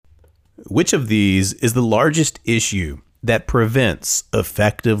Which of these is the largest issue that prevents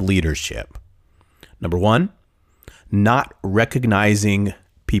effective leadership? Number one, not recognizing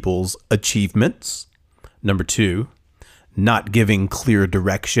people's achievements. Number two, not giving clear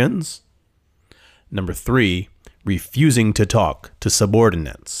directions. Number three, refusing to talk to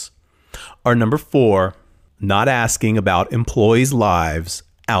subordinates. Or number four, not asking about employees' lives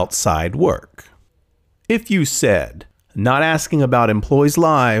outside work. If you said not asking about employees'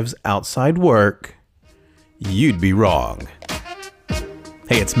 lives outside work, you'd be wrong.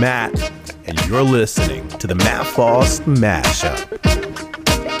 Hey, it's Matt, and you're listening to the Matt Foss Mashup.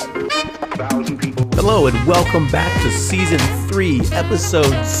 Hello, and welcome back to Season 3,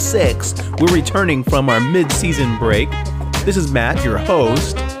 Episode 6. We're returning from our mid-season break. This is Matt, your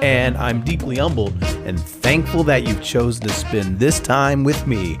host, and I'm deeply humbled and thankful that you've chosen to spend this time with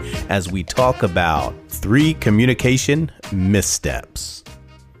me as we talk about 3 communication missteps.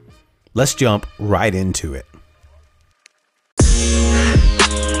 Let's jump right into it.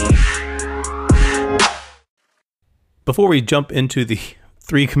 Before we jump into the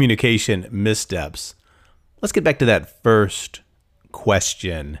 3 communication missteps, let's get back to that first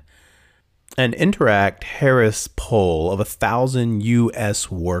question. An Interact Harris poll of 1,000 U.S.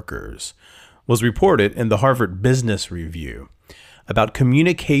 workers was reported in the Harvard Business Review about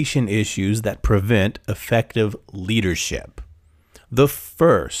communication issues that prevent effective leadership. The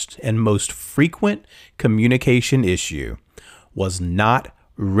first and most frequent communication issue was not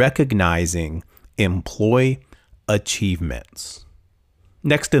recognizing employee achievements.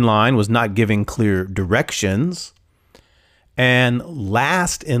 Next in line was not giving clear directions. And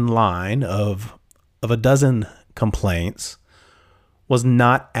last in line of a dozen complaints was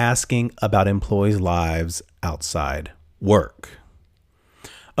not asking about employees' lives outside work.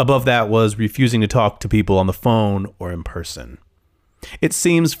 Above that was refusing to talk to people on the phone or in person. It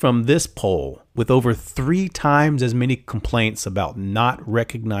seems from this poll, with over 3 times as many complaints about not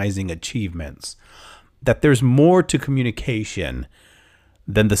recognizing achievements, that there's more to communication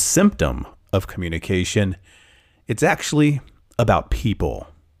than the symptom of communication. It's actually about people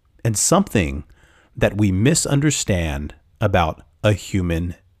and something that we misunderstand about a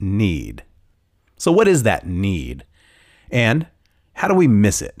human need. So what is that need? And how do we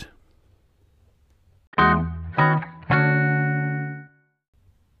miss it?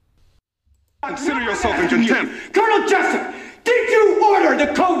 Consider yourself in contempt. Colonel Jessup, did you order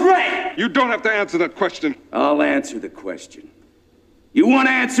the code red? You don't have to answer that question. I'll answer the question. You want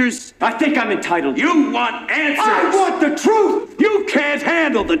answers? I think I'm entitled. You want answers? I want the truth! You can't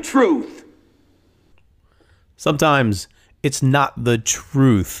handle the truth! Sometimes it's not the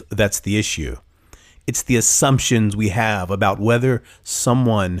truth that's the issue. It's the assumptions we have about whether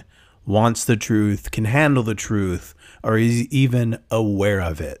someone wants the truth, can handle the truth, or is even aware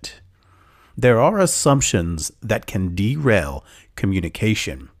of it. There are assumptions that can derail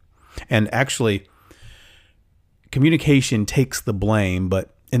communication. And actually, communication takes the blame,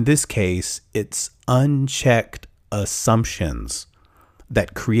 but in this case, it's unchecked assumptions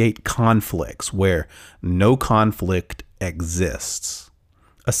that create conflicts where no conflict exists.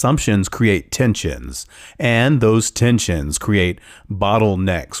 Assumptions create tensions, and those tensions create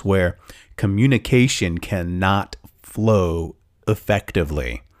bottlenecks where communication cannot flow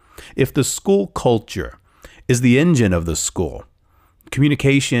effectively. If the school culture is the engine of the school,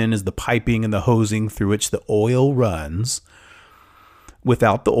 communication is the piping and the hosing through which the oil runs.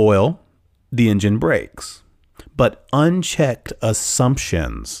 Without the oil, the engine breaks. But unchecked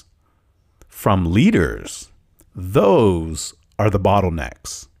assumptions from leaders, those are the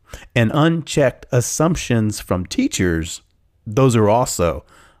bottlenecks. And unchecked assumptions from teachers, those are also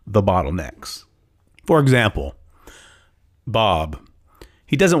the bottlenecks. For example, Bob,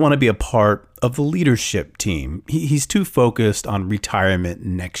 he doesn't want to be a part of the leadership team. He's too focused on retirement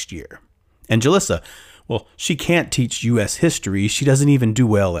next year. And Jalissa, well, she can't teach U.S. history. She doesn't even do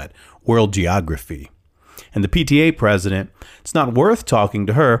well at world geography. And the PTA president, it's not worth talking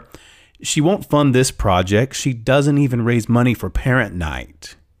to her. She won't fund this project. She doesn't even raise money for parent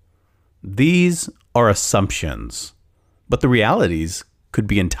night. These are assumptions, but the realities could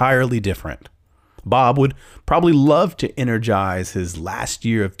be entirely different. Bob would probably love to energize his last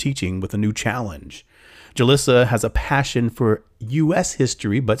year of teaching with a new challenge. Jalissa has a passion for U.S.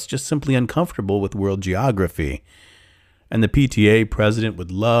 history, but's just simply uncomfortable with world geography. And the PTA president would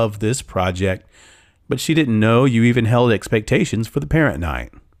love this project, but she didn't know you even held expectations for the parent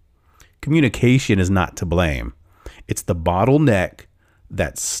night. Communication is not to blame. It's the bottleneck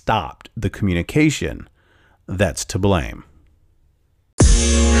that stopped the communication that's to blame.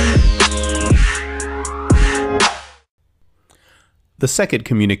 The second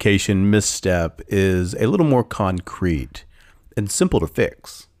communication misstep is a little more concrete and simple to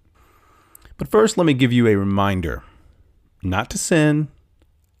fix. But first, let me give you a reminder not to send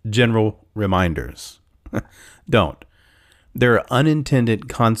general reminders. Don't. There are unintended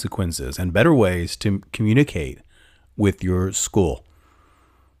consequences and better ways to communicate with your school.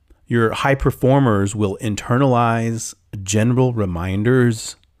 Your high performers will internalize general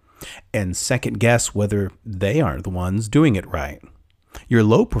reminders and second guess whether they aren't the ones doing it right. Your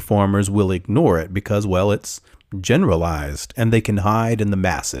low performers will ignore it because, well, it's generalized and they can hide in the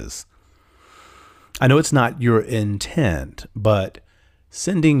masses. I know it's not your intent, but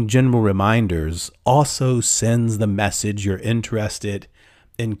sending general reminders also sends the message you're interested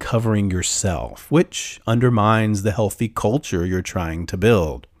in covering yourself, which undermines the healthy culture you're trying to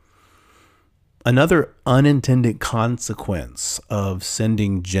build. Another unintended consequence of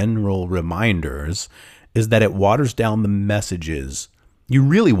sending general reminders is that it waters down the messages you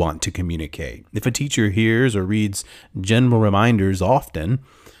really want to communicate. If a teacher hears or reads general reminders often,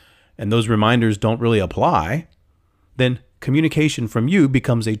 and those reminders don't really apply, then communication from you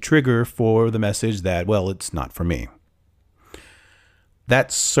becomes a trigger for the message that, well, it's not for me.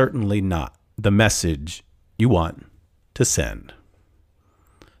 That's certainly not the message you want to send.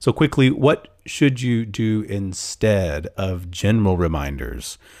 So quickly, what should you do instead of general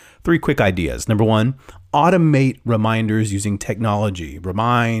reminders? 3 quick ideas. Number 1, automate reminders using technology.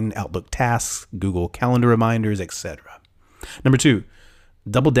 Remind, Outlook tasks, Google Calendar reminders, etc. Number 2,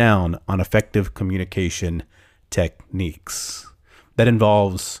 double down on effective communication techniques. That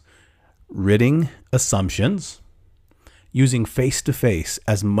involves ridding assumptions, using face-to-face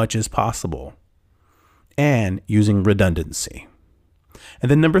as much as possible, and using redundancy. And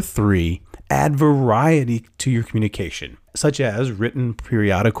then number 3, add variety to your communication, such as written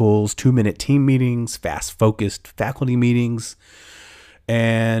periodicals, 2-minute team meetings, fast-focused faculty meetings,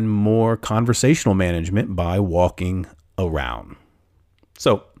 and more conversational management by walking around.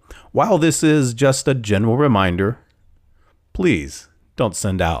 So, while this is just a general reminder, please don't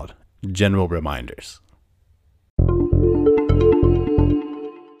send out general reminders.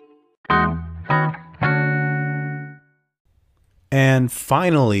 And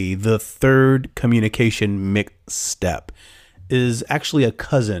finally, the third communication misstep is actually a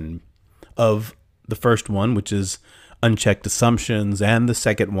cousin of the first one, which is unchecked assumptions, and the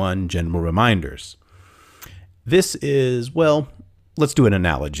second one, general reminders. This is, well, let's do an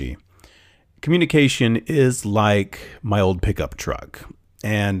analogy. Communication is like my old pickup truck,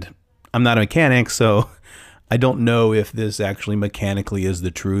 and I'm not a mechanic, so I don't know if this actually mechanically is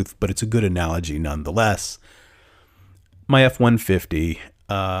the truth, but it's a good analogy nonetheless. My F-150,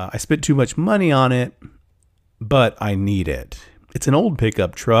 I spent too much money on it, but I need it. It's an old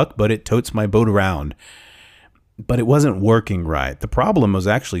pickup truck, but it totes my boat around. But it wasn't working right. The problem was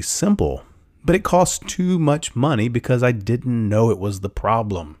actually simple, but it cost too much money because I didn't know it was the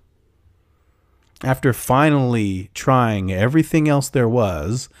problem. After finally trying everything else there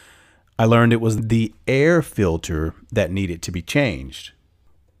was, I learned it was the air filter that needed to be changed.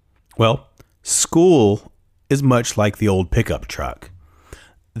 Well, school is much like the old pickup truck.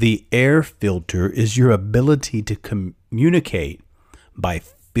 The air filter is your ability to communicate by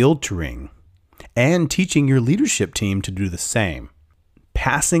filtering and teaching your leadership team to do the same.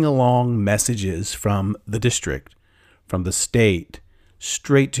 Passing along messages from the district, from the state,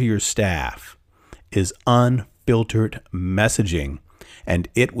 straight to your staff is unfiltered messaging, and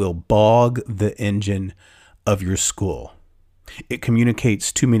it will bog the engine of your school. It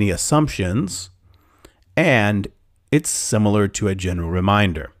communicates too many assumptions, and it's similar to a general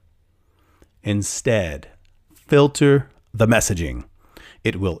reminder. Instead, filter the messaging.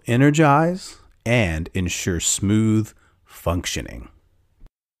 It will energize and ensure smooth functioning.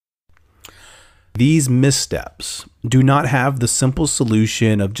 These missteps do not have the simple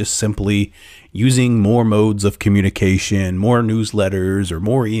solution of just simply using more modes of communication, more newsletters, or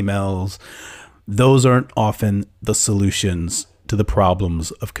more emails. Those aren't often the solutions to the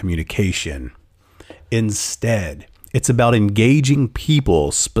problems of communication. Instead, it's about engaging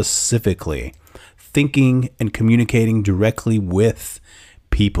people specifically, thinking and communicating directly with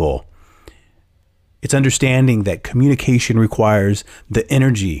people. It's understanding that communication requires the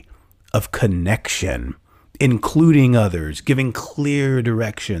energy of connection, including others, giving clear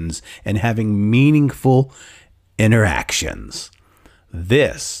directions, and having meaningful interactions.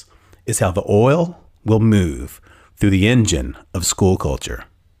 This is how the oil will move through the engine of school culture.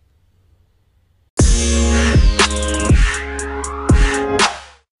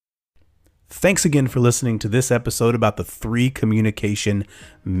 Thanks again for listening to this episode about the 3 communication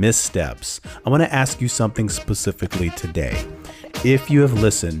missteps. I want to ask you something specifically today. if you have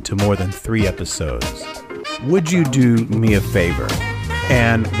listened to more than 3 episodes, would you do me a favor?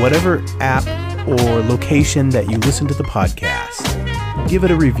 And whatever app or location that you listen to the podcast, give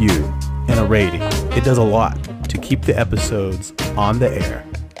it a review and a rating. It does a lot to keep the episodes on the air.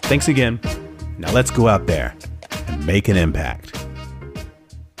 Thanks again. Now let's go out there and make an impact.